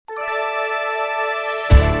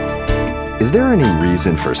Is there any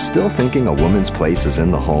reason for still thinking a woman's place is in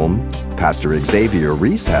the home? Pastor Xavier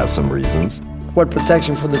Reese has some reasons. What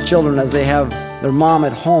protection for the children as they have their mom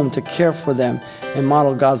at home to care for them and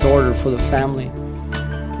model God's order for the family.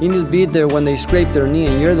 You need to be there when they scrape their knee,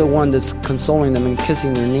 and you're the one that's consoling them and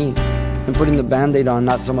kissing their knee and putting the Band-Aid on,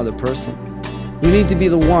 not some other person. You need to be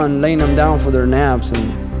the one laying them down for their naps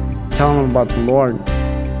and telling them about the Lord.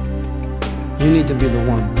 You need to be the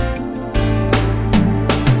one.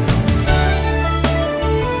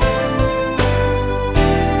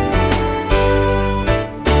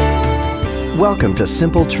 Welcome to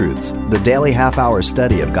Simple Truths, the daily half-hour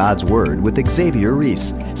study of God's Word with Xavier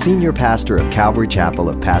Reese, Senior Pastor of Calvary Chapel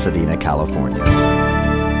of Pasadena, California.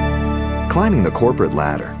 Climbing the corporate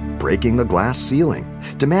ladder, breaking the glass ceiling,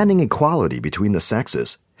 demanding equality between the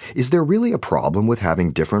sexes. Is there really a problem with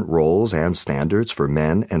having different roles and standards for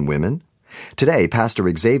men and women? Today, Pastor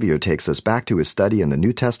Xavier takes us back to his study in the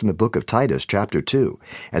New Testament book of Titus, chapter 2,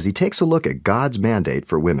 as he takes a look at God's mandate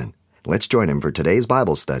for women. Let's join him for today's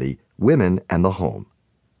Bible study, Women and the Home.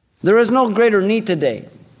 There is no greater need today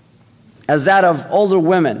as that of older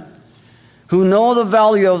women who know the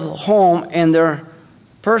value of home and their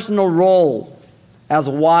personal role as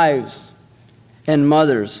wives and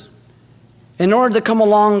mothers in order to come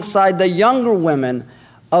alongside the younger women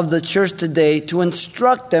of the church today to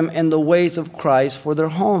instruct them in the ways of Christ for their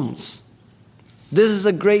homes. This is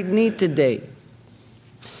a great need today.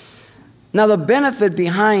 Now, the benefit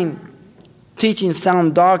behind teaching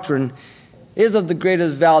sound doctrine is of the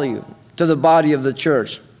greatest value to the body of the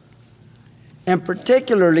church, and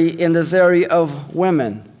particularly in this area of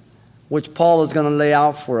women, which Paul is going to lay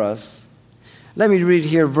out for us. Let me read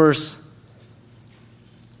here verse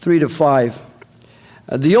 3 to 5.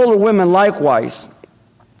 The older women likewise,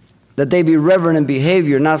 that they be reverent in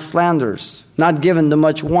behavior, not slanderers, not given to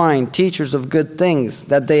much wine, teachers of good things,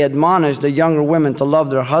 that they admonish the younger women to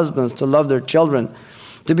love their husbands, to love their children,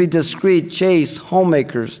 to be discreet, chaste,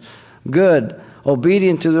 homemakers, good,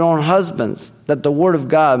 obedient to their own husbands, that the word of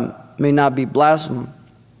God may not be blasphemed.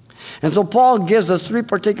 And so Paul gives us three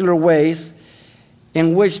particular ways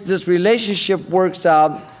in which this relationship works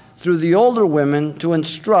out through the older women to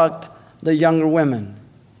instruct the younger women.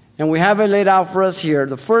 And we have it laid out for us here.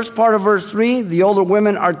 The first part of verse 3, the older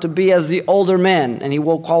women are to be as the older men, and he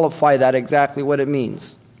will qualify that exactly what it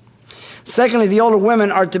means. Secondly, the older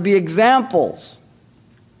women are to be examples.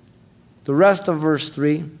 The rest of verse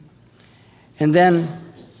 3. And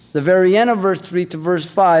then the very end of verse 3 to verse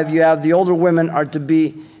 5, you have the older women are to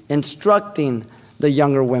be instructing the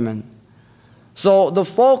younger women. So the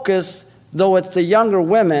focus, though it's the younger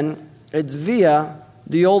women, it's via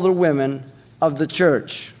the older women of the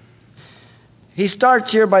church. He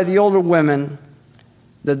starts here by the older women,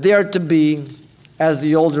 that they are to be as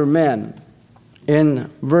the older men.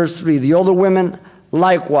 In verse 3, the older women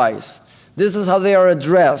likewise. This is how they are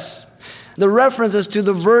addressed. The references to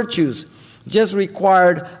the virtues just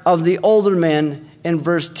required of the older men in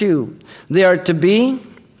verse 2. They are to be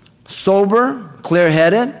sober,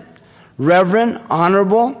 clear-headed, reverent,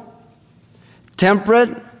 honorable, temperate,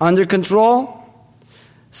 under control,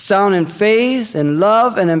 sound in faith, in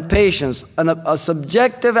love, and in patience. A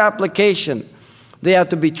subjective application. They have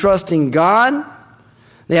to be trusting God.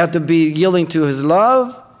 They have to be yielding to His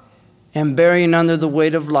love and bearing under the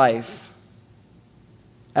weight of life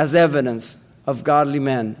as evidence of godly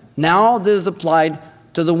men. Now this is applied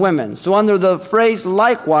to the women. So under the phrase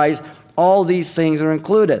likewise, all these things are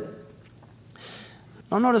included.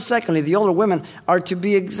 Now notice secondly, the older women are to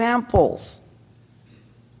be examples.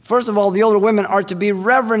 First of all, the older women are to be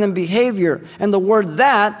reverent in behavior. And the word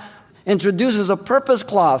that introduces a purpose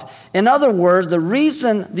clause. In other words, the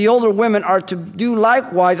reason the older women are to do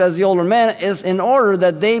likewise as the older men is in order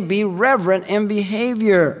that they be reverent in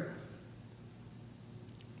behavior.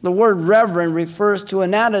 The word reverent refers to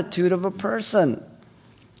an attitude of a person.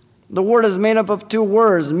 The word is made up of two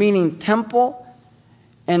words, meaning temple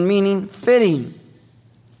and meaning fitting.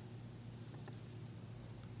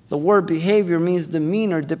 The word behavior means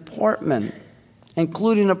demeanor, deportment,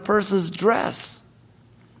 including a person's dress.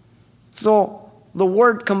 So the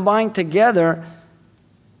word combined together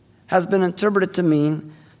has been interpreted to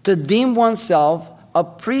mean to deem oneself a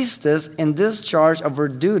priestess in discharge of her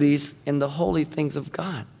duties in the holy things of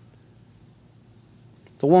God.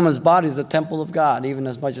 The woman's body is the temple of God, even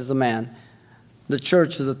as much as the man. The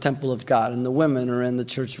church is the temple of God, and the women are in the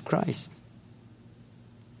church of Christ.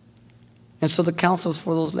 And so the counsel is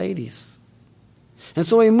for those ladies. And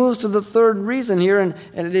so he moves to the third reason here, and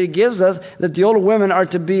it gives us that the older women are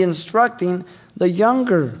to be instructing the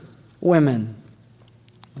younger women.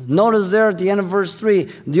 Notice there at the end of verse 3,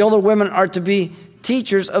 the older women are to be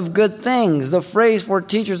teachers of good things. The phrase for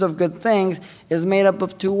teachers of good things is made up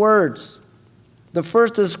of two words. The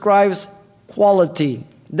first describes quality,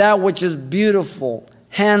 that which is beautiful,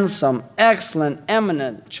 handsome, excellent,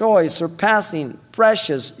 eminent, choice, surpassing,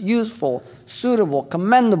 precious, useful, suitable,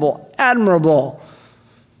 commendable, admirable.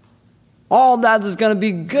 All that is going to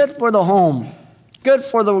be good for the home, good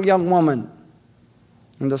for the young woman.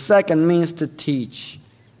 And the second means to teach.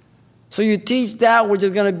 So you teach that which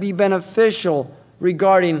is going to be beneficial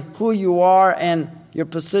regarding who you are and your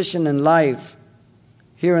position in life.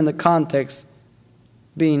 Here in the context,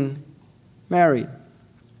 being married.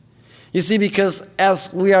 You see, because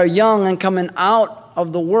as we are young and coming out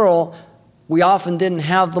of the world, we often didn't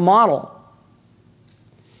have the model.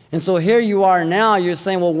 And so here you are now, you're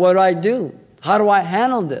saying, well, what do I do? How do I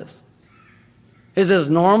handle this? Is this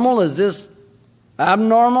normal? Is this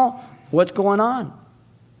abnormal? What's going on?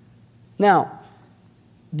 Now,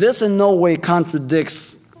 this in no way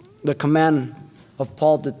contradicts the command of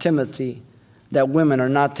Paul to Timothy that women are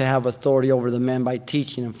not to have authority over the men by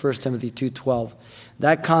teaching in 1 Timothy 2:12.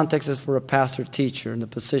 That context is for a pastor teacher in the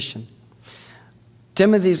position.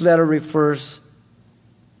 Timothy's letter refers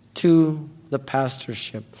to the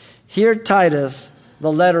pastorship. Here, Titus,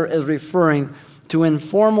 the letter is referring to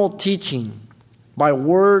informal teaching by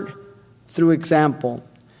word through example,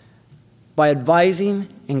 by advising,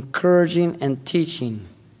 encouraging, and teaching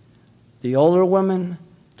the older women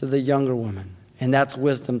to the younger women. And that's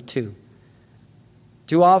wisdom too.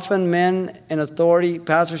 Too often men in authority,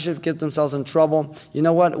 pastorships, get themselves in trouble. You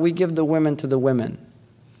know what? We give the women to the women.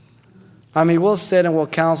 I mean, we'll sit and we'll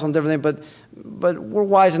counsel and different things, but we're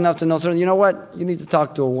wise enough to know, you know what? You need to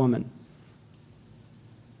talk to a woman.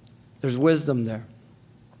 There's wisdom there.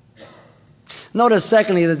 Notice,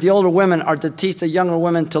 secondly, that the older women are to teach the younger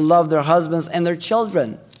women to love their husbands and their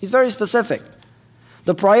children. He's very specific.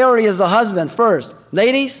 The priority is the husband first.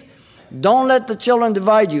 Ladies, don't let the children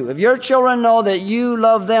divide you. If your children know that you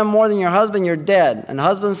love them more than your husband, you're dead. And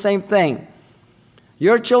husbands, same thing.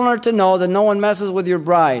 Your children are to know that no one messes with your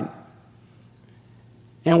bride.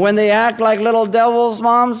 And when they act like little devils,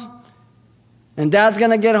 moms, and dad's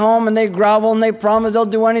going to get home and they grovel and they promise they'll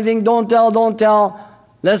do anything, don't tell.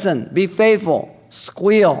 Listen, be faithful.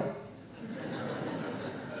 Squeal.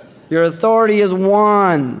 Your authority is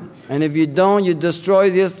one. And if you don't, you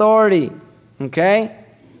destroy the authority. Okay?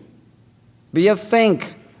 Be a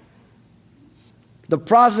fink. The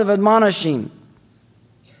process of admonishing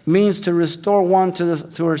means to restore one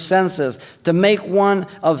to her senses, to make one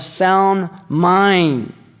of sound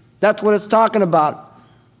mind. That's what it's talking about.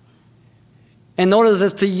 And notice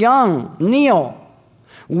it's to young,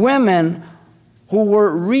 women who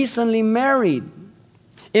were recently married.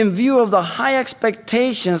 In view of the high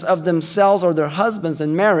expectations of themselves or their husbands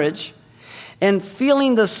in marriage, and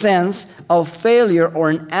feeling the sense of failure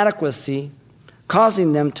or inadequacy,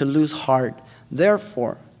 causing them to lose heart.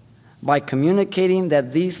 Therefore, by communicating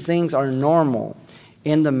that these things are normal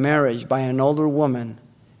in the marriage by an older woman,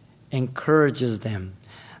 encourages them.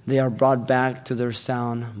 They are brought back to their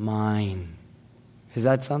sound mind. Is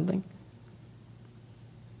that something?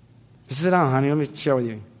 Sit down, honey. Let me share with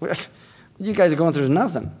you. What you guys are going through is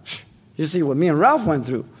nothing. You see what me and Ralph went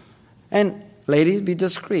through. And ladies, be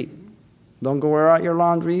discreet. Don't go wear out your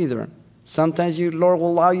laundry either. Sometimes Lord will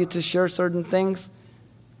allow you to share certain things.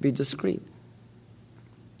 Be discreet.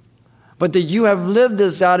 But that you have lived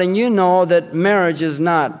this out and you know that marriage is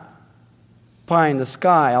not pie in the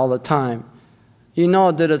sky all the time. You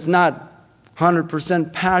know that it's not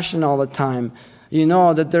 100% passion all the time. You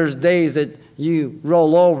know that there's days that you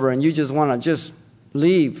roll over and you just want to just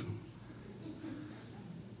leave.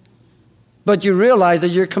 But you realize that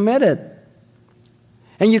you're committed.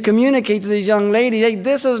 And you communicate to these young ladies, hey,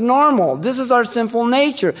 this is normal. This is our sinful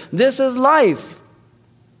nature. This is life.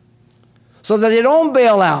 So that they don't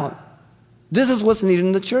bail out. This is what's needed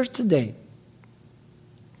in the church today.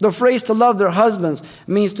 The phrase to love their husbands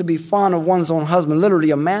means to be fond of one's own husband,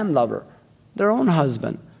 literally a man lover, their own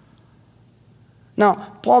husband. Now,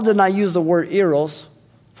 Paul did not use the word eros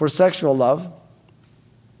for sexual love.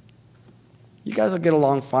 You guys will get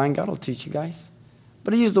along fine. God will teach you guys.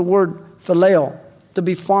 But he used the word phileo, to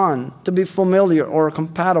be fond, to be familiar or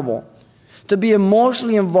compatible, to be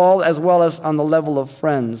emotionally involved as well as on the level of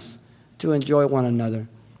friends, to enjoy one another.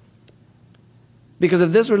 Because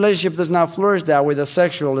if this relationship does not flourish that way, the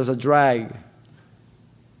sexual is a drag.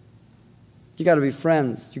 You got to be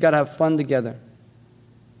friends. You got to have fun together.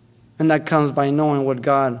 And that comes by knowing what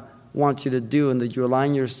God wants you to do and that you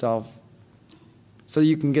align yourself so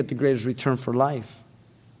you can get the greatest return for life.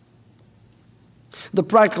 The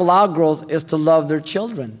practical outgrowth is to love their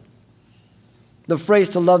children. The phrase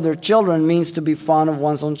to love their children means to be fond of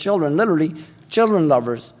one's own children. Literally, children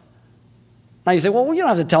lovers. Now you say, well, you don't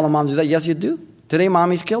have to tell a mom to do that. Yes, you do. Today,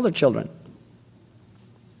 mommies kill their children,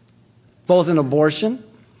 both in abortion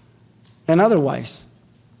and otherwise.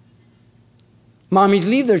 Mommies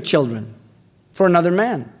leave their children for another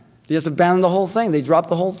man. They just abandon the whole thing. They drop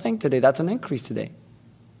the whole thing today. That's an increase today.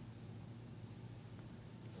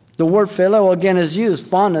 The word phileo again is used,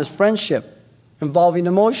 fondness, friendship, involving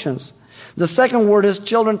emotions. The second word is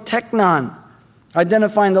children, teknon,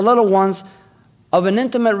 identifying the little ones of an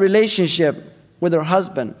intimate relationship with their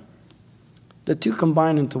husband. The two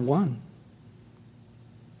combine into one.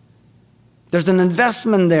 There's an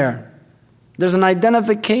investment there. There's an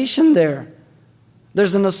identification there.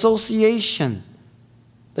 There's an association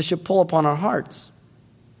that should pull upon our hearts.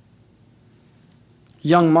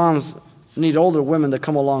 Young moms need older women to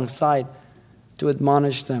come alongside to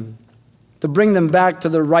admonish them, to bring them back to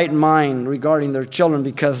their right mind regarding their children,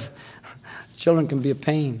 because children can be a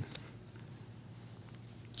pain.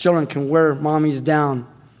 Children can wear mommies down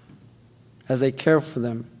as they care for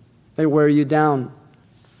them. They wear you down.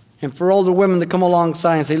 And for older women to come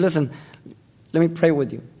alongside and say, listen, let me pray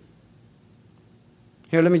with you.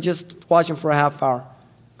 Here, let me just watch him for a half hour.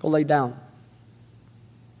 Go lay down.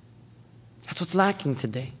 That's what's lacking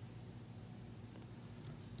today.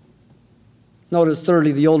 Notice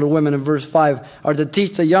thirdly, the older women in verse 5 are to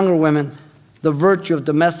teach the younger women the virtue of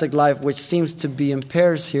domestic life, which seems to be in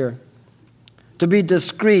pairs here. To be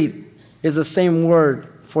discreet is the same word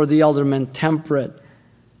for the elder men, temperate.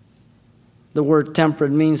 The word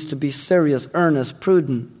temperate means to be serious, earnest,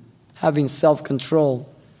 prudent, having self-control.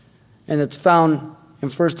 And it's found in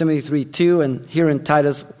 1 Timothy 3:2, and here in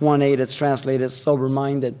Titus 1:8 it's translated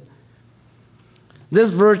sober-minded.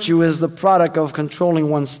 This virtue is the product of controlling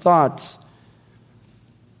one's thoughts.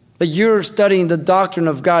 That you're studying the doctrine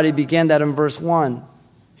of God, he began that in verse 1.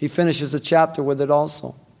 He finishes the chapter with it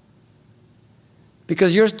also.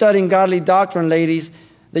 Because you're studying godly doctrine, ladies,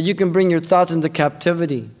 that you can bring your thoughts into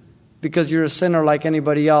captivity. Because you're a sinner like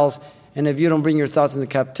anybody else, and if you don't bring your thoughts into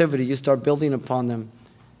captivity, you start building upon them.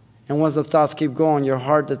 And once the thoughts keep going, your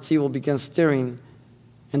heart that's evil begins stirring,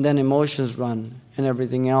 and then emotions run and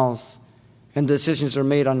everything else. And decisions are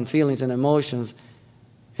made on feelings and emotions,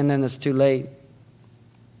 and then it's too late.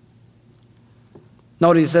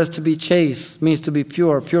 Notice it says to be chaste means to be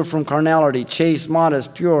pure, pure from carnality, chaste,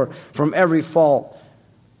 modest, pure from every fault,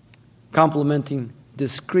 complementing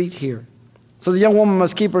discreet here. So the young woman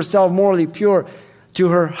must keep herself morally pure to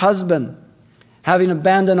her husband, having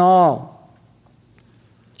abandoned all.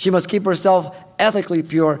 She must keep herself ethically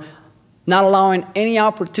pure, not allowing any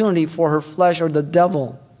opportunity for her flesh or the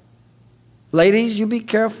devil. Ladies, you be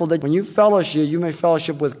careful that when you fellowship, you may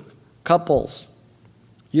fellowship with couples.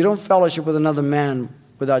 You don't fellowship with another man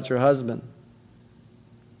without your husband.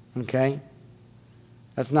 Okay?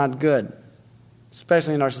 That's not good,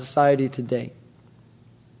 especially in our society today.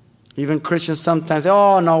 Even Christians sometimes say,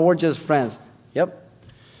 oh, no, we're just friends. Yep.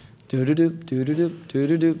 Do-do-do, do-do-do,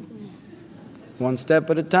 do-do-do. One step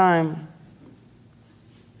at a time.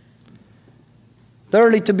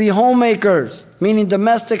 Thirdly, to be homemakers, meaning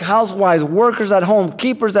domestic housewives, workers at home,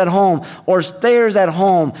 keepers at home, or stayers at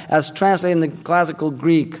home, as translated in the classical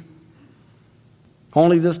Greek.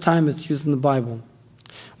 Only this time it's used in the Bible.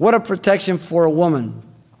 What a protection for a woman,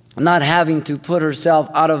 not having to put herself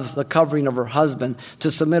out of the covering of her husband to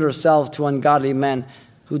submit herself to ungodly men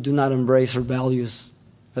who do not embrace her values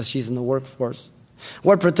as she's in the workforce.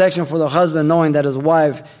 What protection for the husband, knowing that his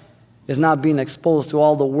wife is not being exposed to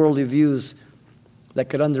all the worldly views that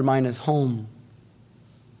could undermine his home.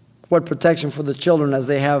 What protection for the children as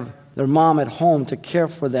they have their mom at home to care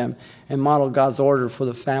for them and model God's order for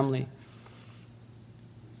the family.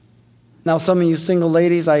 Now, some of you single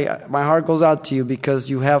ladies, my heart goes out to you because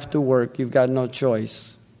you have to work. You've got no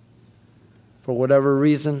choice. For whatever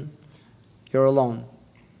reason, you're alone.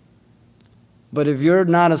 But if you're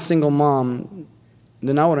not a single mom,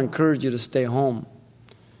 then I would encourage you to stay home.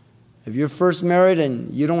 If you're first married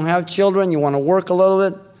and you don't have children, you want to work a little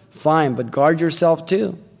bit, fine, but guard yourself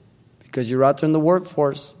too, because you're out there in the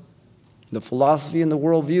workforce. The philosophy and the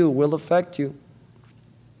worldview will affect you.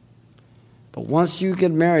 But once you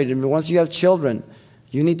get married and once you have children,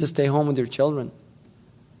 you need to stay home with your children.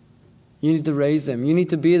 You need to raise them. You need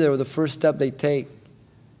to be there with the first step they take.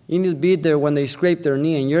 You need to be there when they scrape their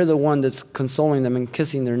knee, and you're the one that's consoling them and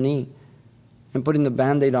kissing their knee and putting the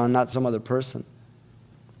Band-Aid on, not some other person.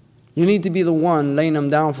 You need to be the one laying them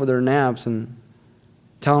down for their naps and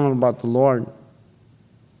telling them about the Lord.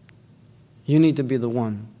 You need to be the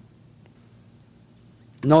one.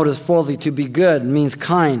 Notice, fourthly, to be good means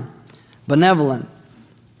kind, benevolent,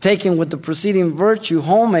 Taken with the preceding virtue,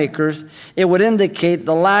 homemakers, it would indicate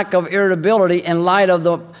the lack of irritability in light of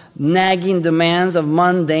the nagging demands of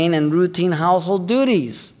mundane and routine household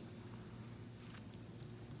duties.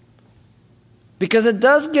 Because it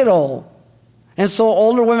does get old. And so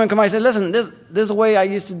older women come out and say, listen, this is the way I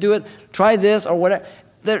used to do it. Try this or whatever.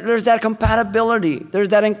 There's that compatibility. There's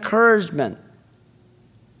that encouragement.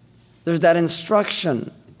 There's that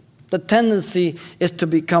instruction. The tendency is to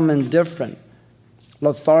become indifferent,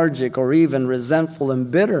 lethargic, or even resentful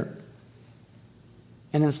and bitter.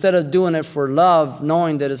 And instead of doing it for love,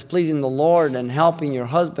 knowing that it's pleasing the Lord and helping your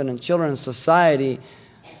husband and children and society,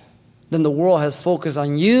 then the world has focused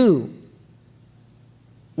on you.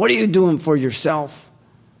 What are you doing for yourself?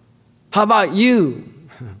 How about you?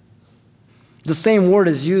 The same word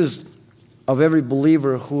is used of every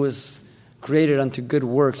believer who is created unto good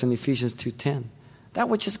works in Ephesians 2:10. That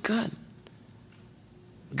which is good.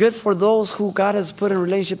 Good for those who God has put in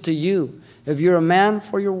relationship to you. If you're a man,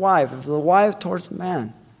 for your wife. If the wife, towards the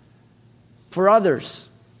man. For others.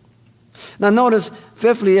 Now notice,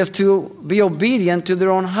 fifthly, is to be obedient to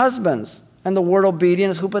their own husbands. And the word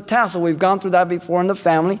obedient is hupotasso. We've gone through that before in the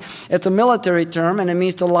family. It's a military term, and it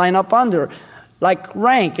means to line up under. Like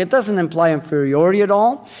rank. It doesn't imply inferiority at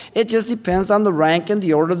all. It just depends on the rank and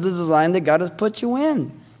the order of the design that God has put you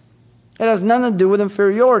in. It has nothing to do with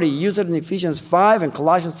inferiority. Use it in Ephesians 5 and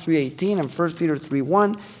Colossians 3:18 and 1 Peter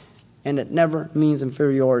 3:1, and it never means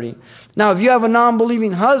inferiority. Now, if you have a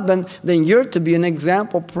non-believing husband, then you're to be an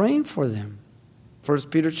example praying for them. 1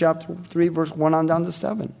 Peter chapter 3, verse 1 on down to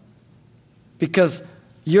 7. Because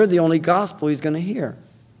you're the only gospel he's going to hear.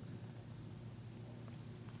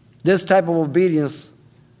 This type of obedience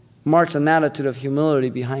marks an attitude of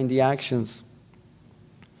humility behind the actions.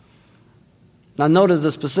 Now notice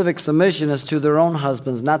the specific submission is to their own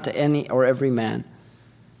husbands, not to any or every man.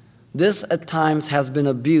 This at times has been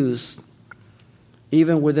abused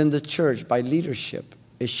even within the church by leadership.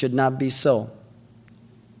 It should not be so.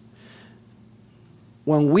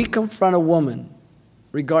 When we confront a woman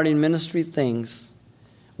regarding ministry things,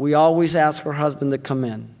 we always ask her husband to come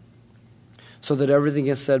in so that everything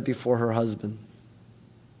is said before her husband.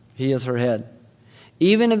 He is her head.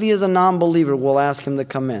 Even if he is a non-believer, we'll ask him to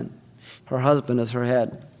come in. Her husband is her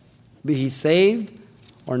head. Be he saved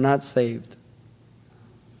or not saved.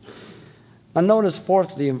 Now notice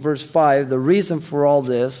fourthly in verse 5, the reason for all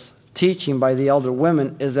this teaching by the elder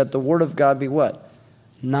women is that the word of God be what?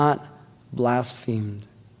 Not blasphemed.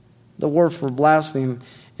 The word for blaspheme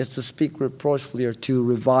is to speak reproachfully or to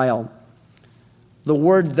revile. The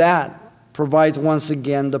word that provides once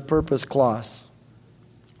again the purpose clause.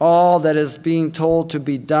 All that is being told to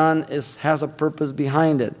be done has a purpose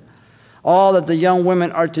behind it. All that the young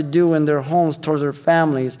women are to do in their homes towards their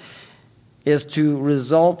families is to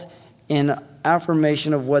result in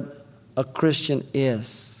affirmation of what a Christian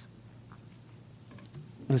is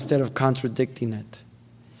instead of contradicting it.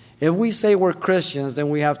 If we say we're Christians, then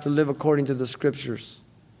we have to live according to the Scriptures.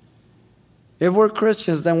 If we're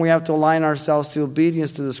Christians, then we have to align ourselves to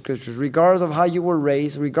obedience to the Scriptures, regardless of how you were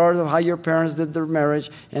raised, regardless of how your parents did their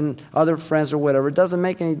marriage and other friends or whatever. It doesn't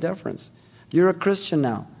make any difference. You're a Christian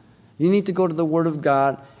now. You need to go to the Word of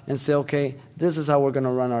God and say, okay, this is how we're going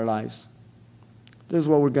to run our lives. This is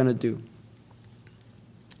what we're going to do.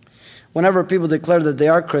 Whenever people declare that they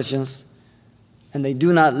are Christians and they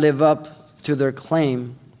do not live up to their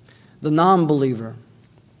claim, the non-believer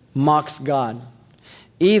mocks God,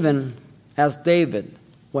 even as David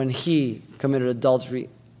when he committed adultery.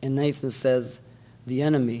 And Nathan says, the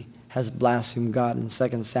enemy has blasphemed God in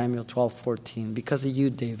 2 Samuel 12:14 because of you,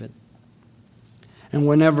 David. And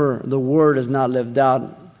whenever the word is not lived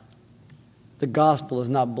out, the gospel is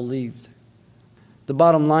not believed. The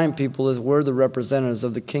bottom line, people, is we're the representatives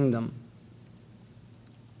of the kingdom.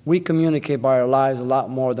 We communicate by our lives a lot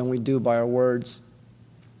more than we do by our words.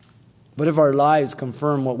 But if our lives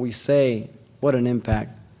confirm what we say, what an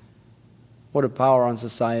impact. What a power on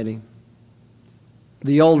society.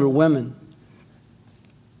 The older women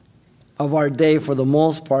of our day, for the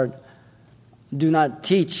most part, do not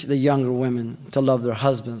teach the younger women to love their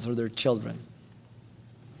husbands or their children.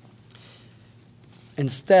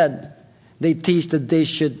 Instead, they teach that they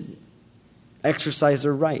should exercise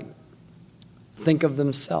their right, think of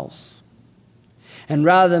themselves. And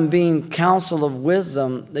rather than being counsel of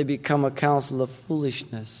wisdom, they become a counsel of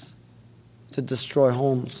foolishness to destroy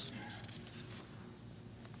homes.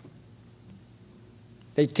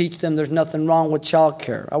 They teach them there's nothing wrong with child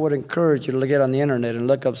care. I would encourage you to get on the internet and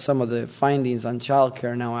look up some of the findings on child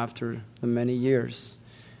care now after the many years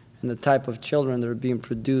and the type of children that are being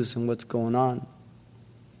produced and what's going on.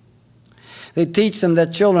 They teach them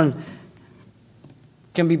that children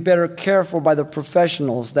can be better cared for by the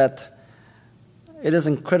professionals, that it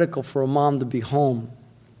isn't critical for a mom to be home.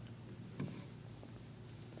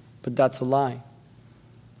 But that's a lie.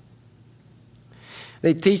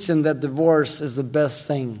 They teach them that divorce is the best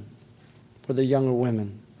thing for the younger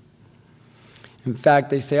women. In fact,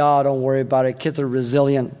 they say, oh, don't worry about it. Kids are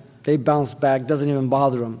resilient. They bounce back. Doesn't even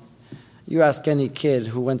bother them. You ask any kid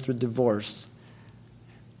who went through divorce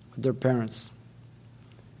with their parents.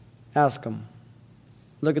 Ask them.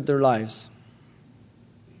 Look at their lives.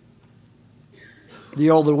 The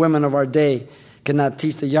older women of our day cannot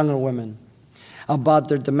teach the younger women about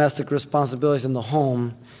their domestic responsibilities in the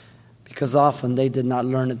home, because often they did not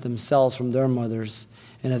learn it themselves from their mothers.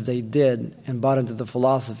 And if they did and bought into the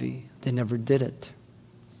philosophy, they never did it.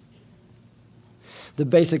 The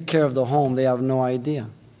basic care of the home, they have no idea.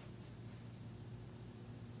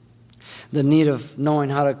 The need of knowing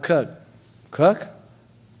how to cook. Cook?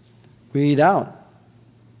 We eat out.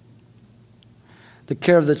 The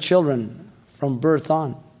care of the children from birth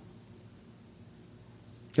on.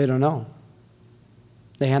 They don't know.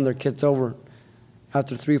 They hand their kids over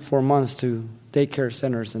after 3-4 months to daycare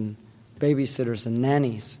centers and babysitters and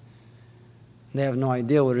nannies. They have no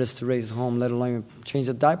idea what it is to raise a home, let alone change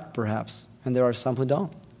a diaper perhaps. And there are some who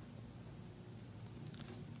don't.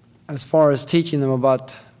 As far as teaching them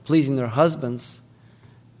about pleasing their husbands,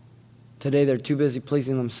 today they're too busy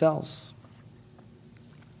pleasing themselves.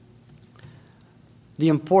 The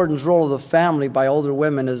important role of the family by older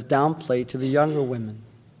women is downplayed to the younger women.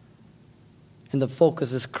 And the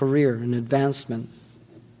focus is career and advancement.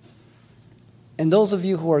 And those of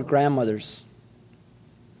you who are grandmothers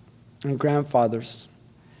and grandfathers,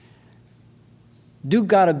 do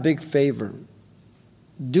God a big favor.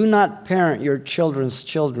 Do not parent your children's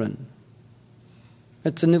children.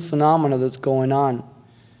 It's a new phenomenon that's going on,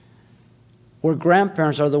 where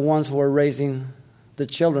grandparents are the ones who are raising the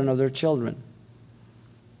children of their children.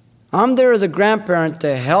 I'm there as a grandparent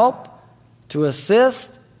to help, to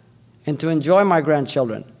assist, and to enjoy my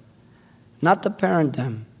grandchildren, not to parent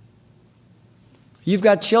them. You've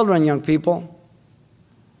got children, young people.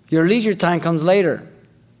 Your leisure time comes later,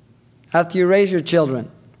 after you raise your children.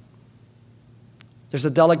 There's a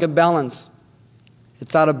delicate balance.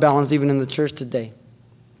 It's out of balance even in the church today.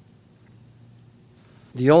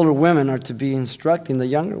 The older women are to be instructing the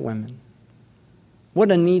younger women.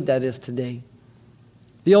 What a need that is today.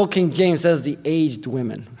 The old King James says the aged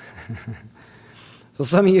women. So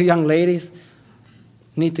some of you young ladies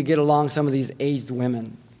need to get along some of these aged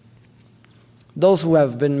women. Those who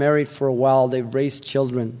have been married for a while, they've raised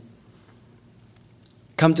children.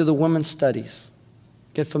 Come to the women's studies.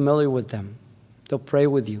 Get familiar with them. They'll pray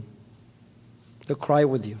with you. They'll cry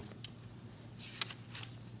with you.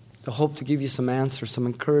 They'll hope to give you some answers, some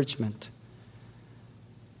encouragement.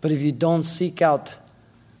 But if you don't seek out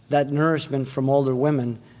that nourishment from older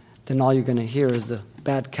women, then all you're going to hear is the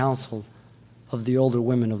bad counsel of the older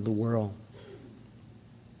women of the world.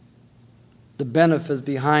 The benefits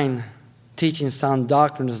behind teaching sound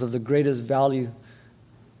doctrine is of the greatest value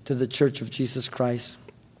to the Church of Jesus Christ,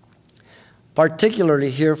 particularly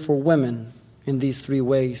here for women in these 3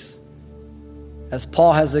 ways. As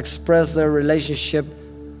Paul has expressed their relationship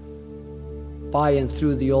by and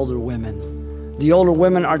through the older women. The older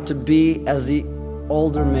women are to be as the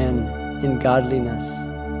older men in godliness.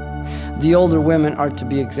 The older women are to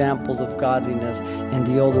be examples of godliness, and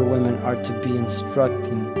the older women are to be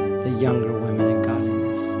instructing the younger women in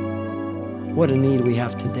godliness. What a need we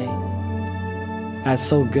have today. That's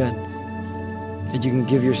so good that you can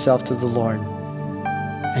give yourself to the Lord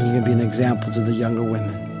and you can be an example to the younger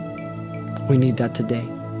women. We need that today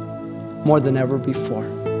more than ever before.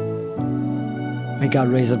 May God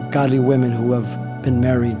raise up godly women who have been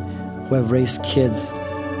married, who have raised kids,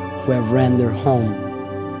 who have ran their home,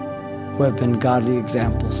 who have been godly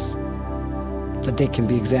examples, that they can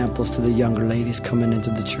be examples to the younger ladies coming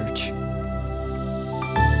into the church.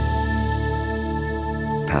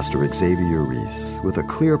 Pastor Xavier Reese with a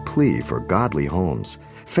clear plea for godly homes,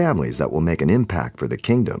 families that will make an impact for the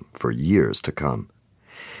kingdom for years to come.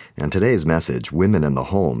 And today's message, Women in the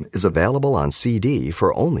Home, is available on CD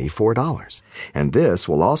for only $4. And this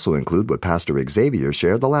will also include what Pastor Xavier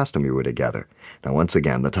shared the last time we were together. Now, once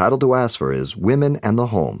again, the title to ask for is Women and the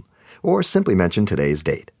Home, or simply mention today's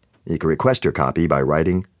date. You can request your copy by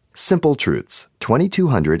writing Simple Truths,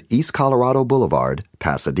 2200 East Colorado Boulevard,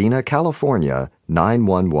 Pasadena, California,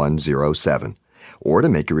 91107. Or to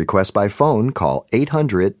make your request by phone, call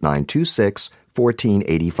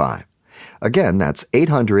 800-926-1485. Again, that's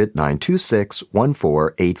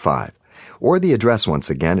 800-926-1485. Or the address once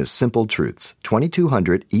again is Simple Truths,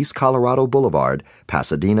 2200 East Colorado Boulevard,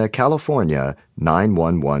 Pasadena, California,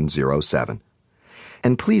 91107.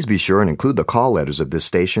 And please be sure and include the call letters of this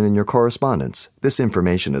station in your correspondence. This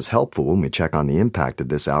information is helpful when we check on the impact of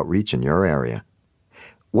this outreach in your area.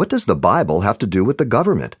 What does the Bible have to do with the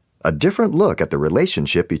government? A different look at the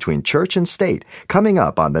relationship between church and state, coming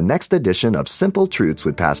up on the next edition of Simple Truths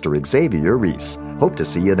with Pastor Xavier Reese. Hope to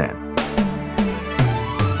see you then.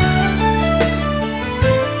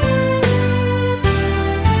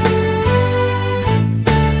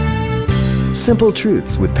 Simple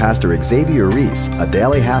Truths with Pastor Xavier Reese, a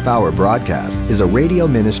daily half-hour broadcast, is a radio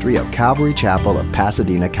ministry of Calvary Chapel of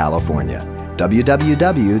Pasadena, California.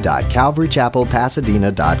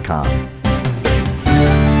 www.calvarychapelpasadena.com.